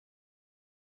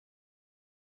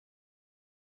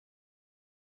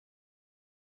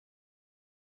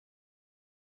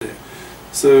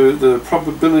So the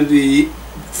probability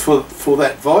for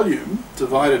that volume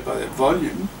divided by that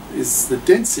volume is the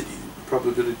density,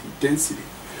 probability density.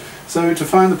 So to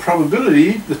find the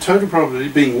probability, the total probability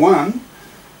being 1,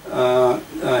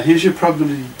 here's your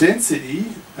probability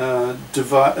density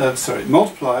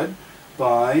multiplied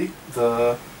by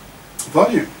the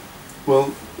volume.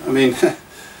 Well, I mean,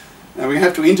 and we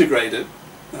have to integrate it.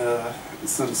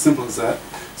 It's not as simple as that.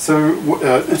 So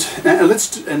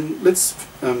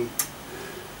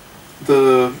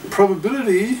the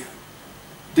probability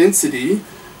density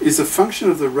is a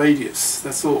function of the radius.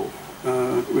 That's all.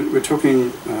 We're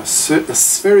talking a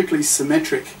spherically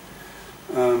symmetric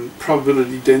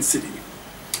probability density.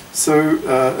 So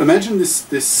imagine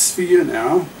this sphere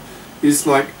now is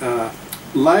like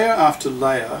layer after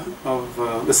layer of,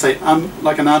 let's say,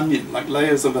 like an onion, like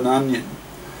layers of an onion.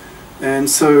 And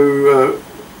so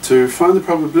to find the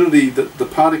probability that the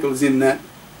particle is in that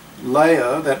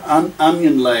layer, that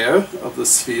onion layer of the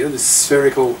sphere, this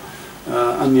spherical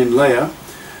onion layer,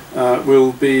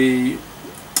 will be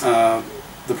the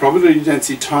probability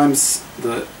density times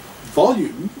the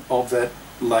volume of that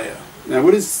layer. Now,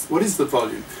 what is the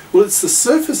volume? Well, it's the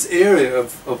surface area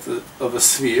of a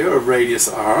sphere of radius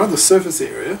r, the surface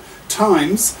area,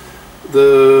 times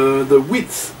the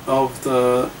width of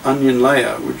the onion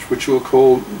layer, which we'll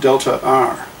call delta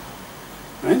r.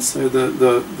 Right? So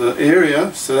the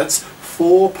area, so that's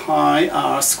 4 pi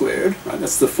r squared. Right?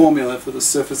 That's the formula for the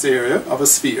surface area of a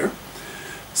sphere.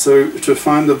 So to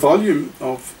find the volume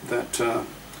of that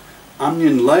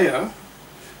onion layer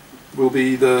will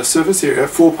be the surface area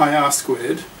 4 pi r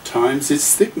squared times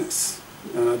its thickness,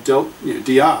 dr,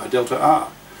 delta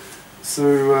r.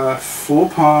 So 4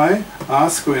 pi r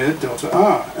squared delta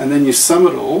r, and then you sum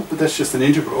it all, but that's just an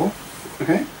integral,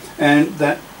 okay? And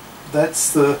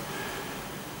that's the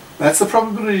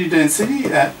probability density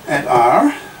at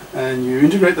r, and you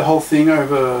integrate the whole thing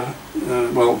over,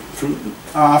 well, from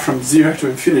r from 0 to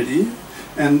infinity,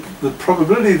 and the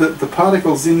probability that the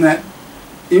particles in that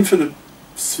infinite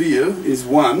sphere is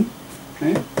 1,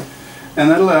 okay? And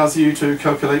that allows you to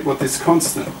calculate what this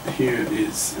constant here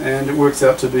is, and it works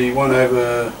out to be 1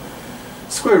 over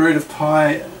square root of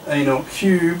pi a naught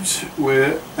cubed,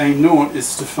 where a naught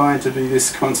is defined to be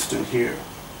this constant here.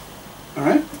 All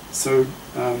right, so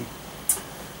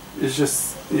it's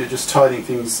just, you're just tidying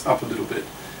things up a little bit,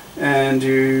 and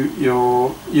you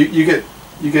get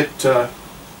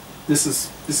this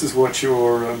is what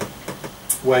your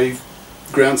wave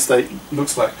ground state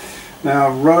looks like. Now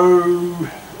rho,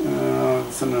 I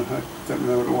don't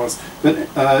remember what it was,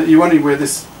 but you wonder where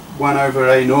this 1 over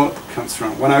a naught comes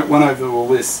from. 1 over all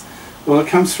this. Well, it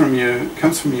comes from your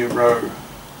rho.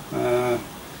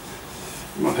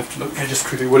 I'll have to look here just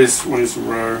quickly. What is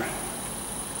rho?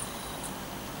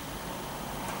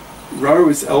 Rho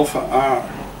is alpha r,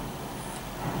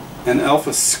 and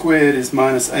alpha squared is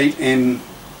minus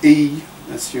 8me.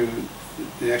 That's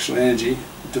the actual energy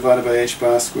divided by h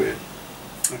bar squared.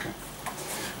 Okay.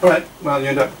 Alright, well, you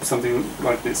end up with something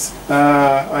like this.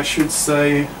 I should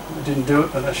say, I didn't do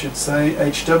it, but I should say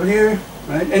HW,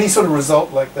 right? Any sort of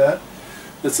result like that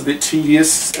that's a bit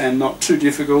tedious and not too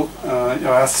difficult, I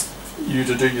asked you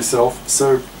to do yourself.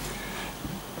 So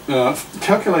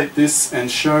calculate this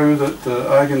and show that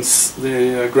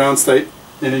the ground state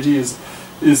energy is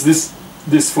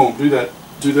this form. Do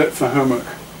that for homework.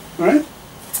 Alright?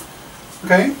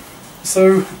 Okay.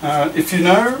 So if you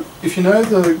know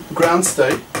the ground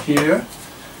state here,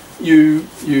 you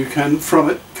can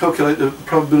from it calculate the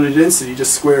probability density.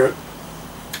 Just square it,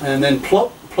 and then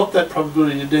plot that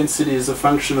probability density as a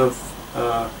function of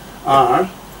r,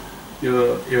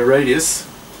 your radius,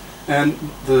 and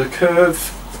the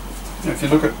curve. If you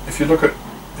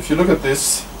look at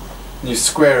this, and you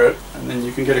square it, and then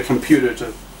you can get a computer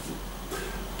to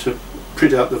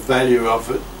print out the value of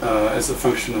it as a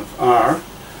function of r.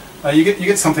 You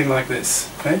get something like this.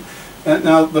 Okay.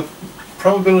 Now the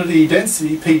probability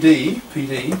density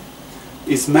PD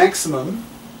is maximum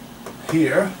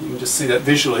here. You can just see that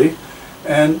visually,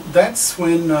 and that's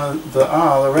when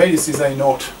the radius is a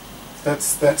naught.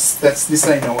 That's this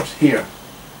a naught here.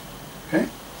 Okay.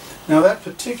 Now that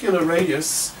particular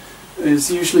radius is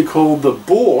usually called the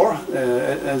Bohr,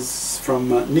 as from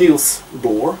Niels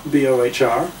Bohr,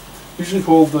 B-O-H-R. Usually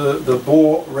called the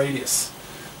Bohr radius.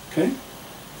 Okay.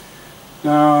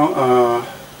 Now,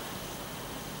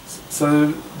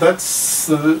 so that's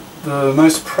the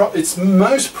it's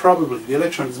most probably, the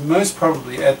electron is most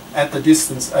probably at the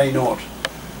distance a naught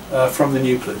from the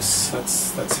nucleus.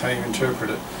 That's how you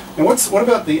interpret it. And what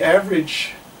about the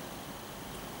average?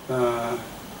 Well,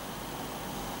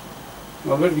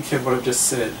 I've got to be careful what I've just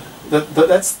said.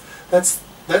 That's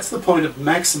that's the point of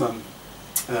maximum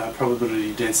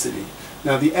probability density.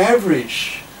 Now the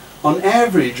average, on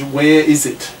average, where is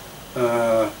it?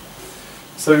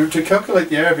 So to calculate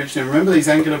the average, now remember these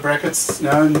angular brackets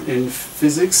now in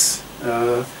physics?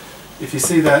 If you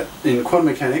see that in quantum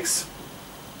mechanics,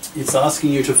 it's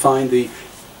asking you to find the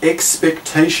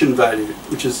expectation value,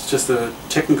 which is just a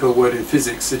technical word in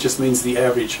physics. It just means the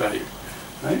average value,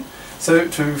 right? So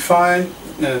to find,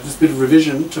 just a bit of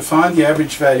revision, to find the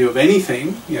average value of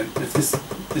anything, if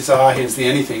this R here is the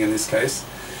anything in this case,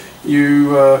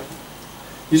 you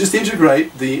just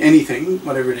integrate the anything,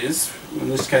 whatever it is, in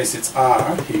this case it's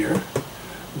R here,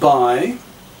 by,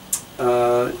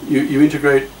 you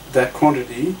integrate that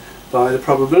quantity by the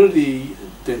probability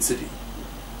density.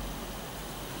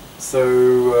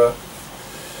 So,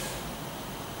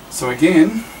 so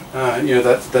again,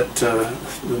 the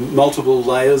multiple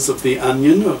layers of the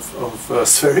onion of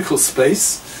spherical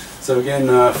space. So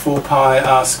again, 4 pi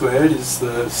r squared is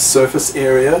the surface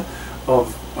area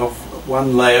of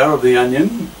one layer of the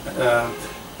onion,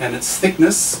 and its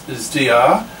thickness is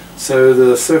dr. So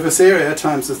the surface area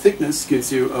times the thickness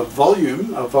gives you a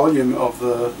volume of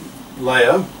the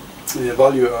layer, the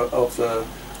volume of the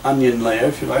onion layer,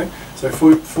 if you like. So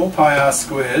 4 pi r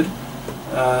squared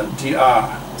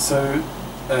dr. So,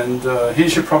 and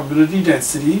here's your probability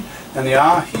density, and the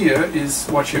r here is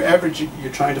what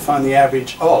you're trying to find the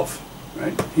average of,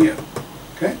 right here.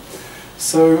 Okay.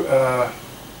 So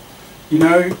you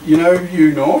know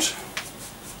U naught.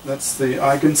 That's the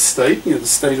eigenstate, the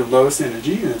state of lowest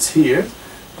energy, and it's here.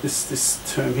 This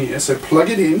term here. So plug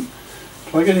it in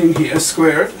here,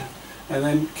 square it, and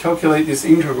then calculate this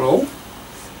integral.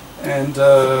 And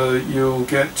you'll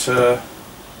get,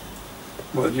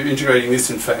 well, you're integrating this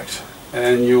in fact,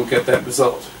 and you'll get that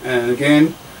result. And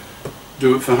again,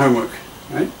 do it for homework,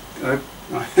 right?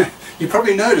 You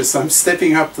probably notice I'm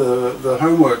stepping up the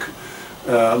homework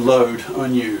load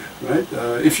on you, right?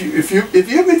 If you've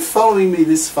been following me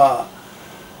this far,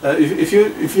 if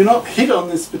you're not hit on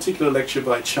this particular lecture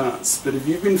by chance, but if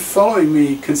you've been following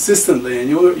me consistently and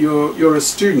you're a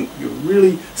student, you're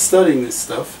really studying this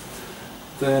stuff,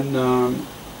 then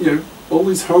all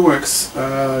these homeworks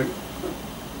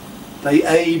they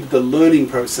aid the learning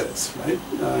process, right?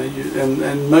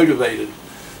 And motivated,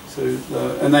 so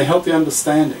and they help the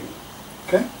understanding.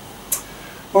 Okay.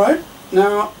 All right.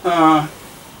 Now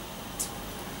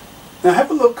have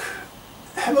a look.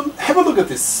 Have a look at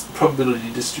this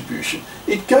probability distribution.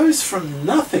 It goes from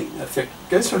nothing.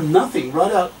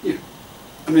 Right out.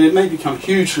 I mean, it may become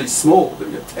hugely small,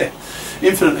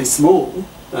 infinitely small.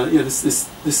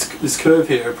 This curve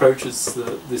here approaches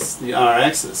the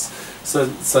r-axis, so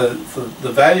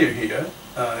the value here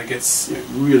gets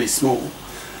really small.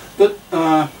 But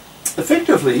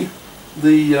effectively,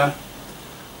 the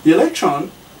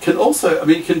electron can also,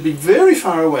 it can be very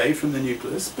far away from the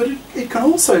nucleus, but it can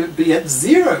also be at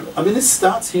zero. I mean, this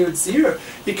starts here at zero.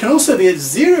 It can also be at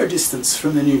zero distance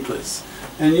from the nucleus,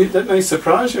 and that may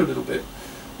surprise you a little bit.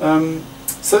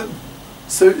 So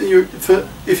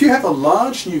if you have a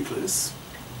large nucleus,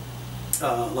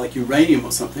 like uranium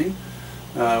or something,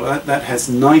 that has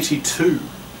 92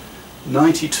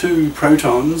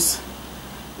 protons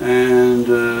and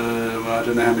well, I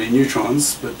don't know how many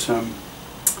neutrons, but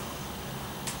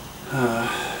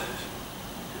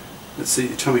let's see,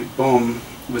 the atomic bomb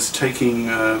was taking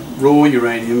raw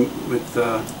uranium with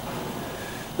the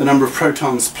number of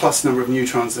protons plus number of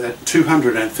neutrons at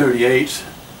 238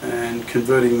 and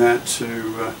converting that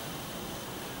to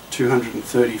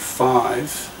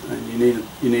 235, and you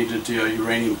needed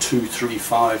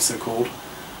uranium-235, so-called.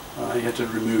 You had to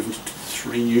remove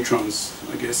 3 neutrons,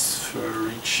 I guess,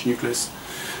 for each nucleus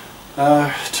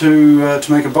to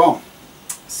make a bomb.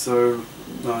 So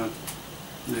the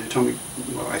atomic,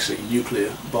 well, actually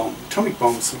nuclear bomb. Atomic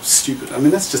bomb is sort of stupid. I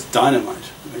mean, that's just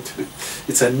dynamite. Right?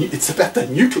 It's about the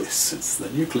nucleus. It's the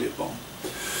nuclear bomb.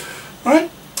 All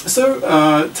right. So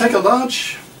take a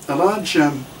large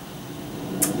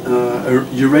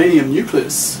uranium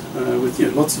nucleus with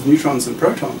lots of neutrons and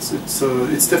protons.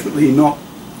 It's definitely not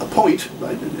a point,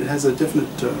 right? It has a definite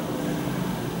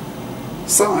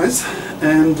size,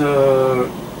 and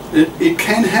it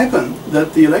can happen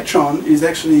that the electron is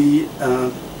actually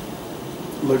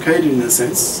located, in a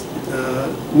sense,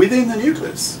 within the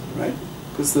nucleus, right?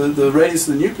 Because the radius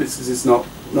of the nucleus is not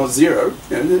zero.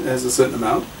 It has a certain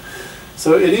amount.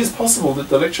 So it is possible that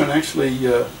the electron actually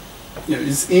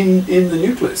is in the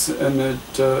nucleus, and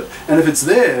if it's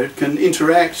there, it can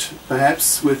interact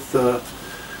perhaps with the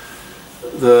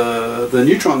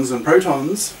neutrons and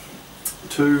protons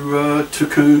to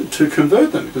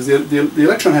convert them, because the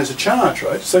electron has a charge,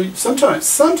 right? So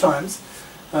sometimes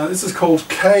This is called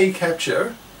K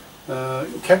capture,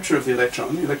 capture of the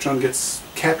electron. The electron gets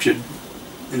captured,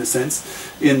 in a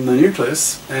sense, in the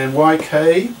nucleus. And why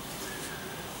K?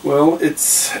 Well,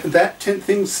 tends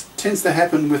to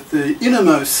happen with the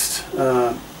innermost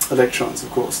electrons, of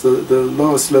course, the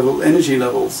lowest level energy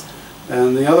levels,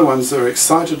 and the other ones are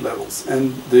excited levels.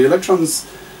 And the electrons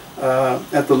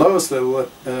at the lowest level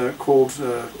are called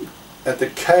at the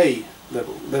K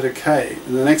level, letter K,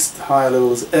 and the next higher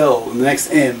level is L, and the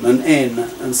next M, and N,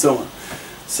 and so on.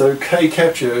 So K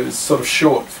capture is sort of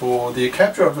short for the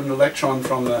capture of an electron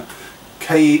from the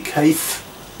kth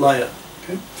layer.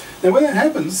 Okay? Now when that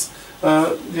happens,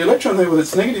 the electron there with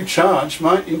its negative charge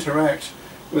might interact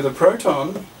with a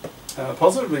proton,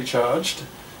 positively charged,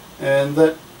 and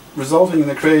that resulting in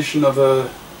the creation of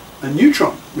a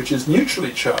neutron, which is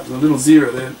neutrally charged, a little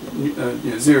zero there,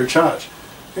 zero charge.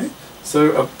 Okay?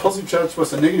 So a positive charge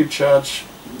plus a negative charge,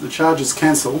 the charges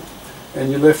cancel,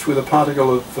 and you're left with a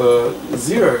particle of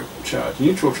zero charge,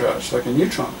 neutral charge, like a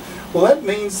neutron. Well, that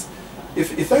means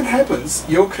if that happens,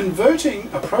 you're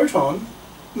converting a proton,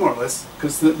 more or less,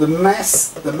 because the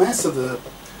mass of the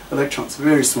electron is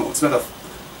very small. It's about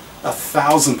a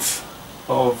thousandth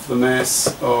of the mass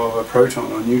of a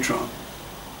proton or neutron.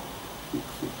 I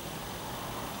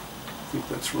think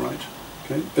that's right.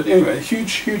 Okay, but anyway,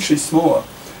 hugely smaller.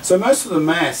 So most of the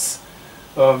mass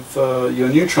of your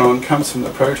neutron comes from the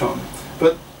proton,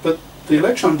 but the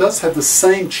electron does have the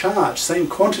same charge, same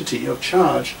quantity of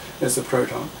charge as the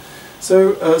proton.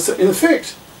 So in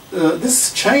effect,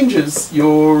 this changes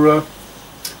your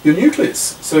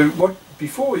nucleus. So what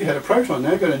before you had a proton,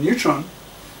 now you've got a neutron,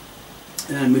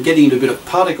 and we're getting into a bit of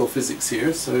particle physics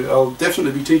here. So I'll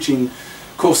definitely be teaching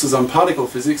courses on particle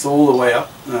physics all the way up,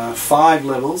 5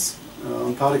 levels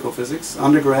on particle physics,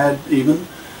 undergrad even.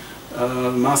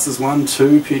 Masters 1,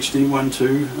 2, PhD 1,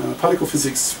 2. Particle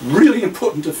physics, really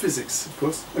important to physics, of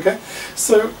course. Okay,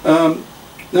 so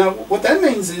now what that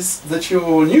means is that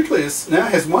your nucleus now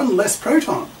has one less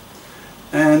proton,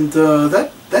 and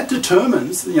that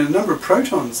determines the number of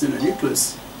protons in a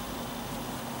nucleus.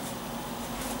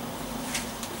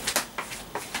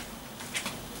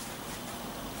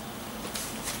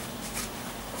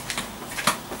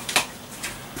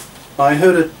 I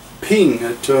heard a ping,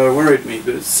 it worried me,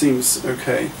 but it seems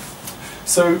okay.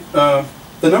 So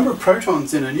the number of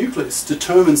protons in a nucleus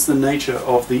determines the nature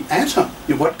of the atom.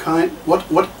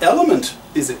 What element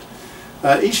is it?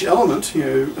 Each element,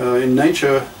 in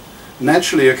nature,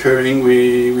 naturally occurring,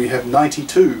 we have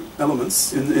 92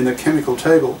 elements in the chemical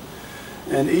table,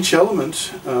 and each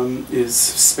element is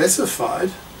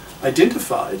specified,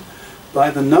 identified by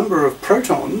the number of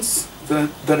protons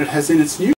that it has in its nucleus.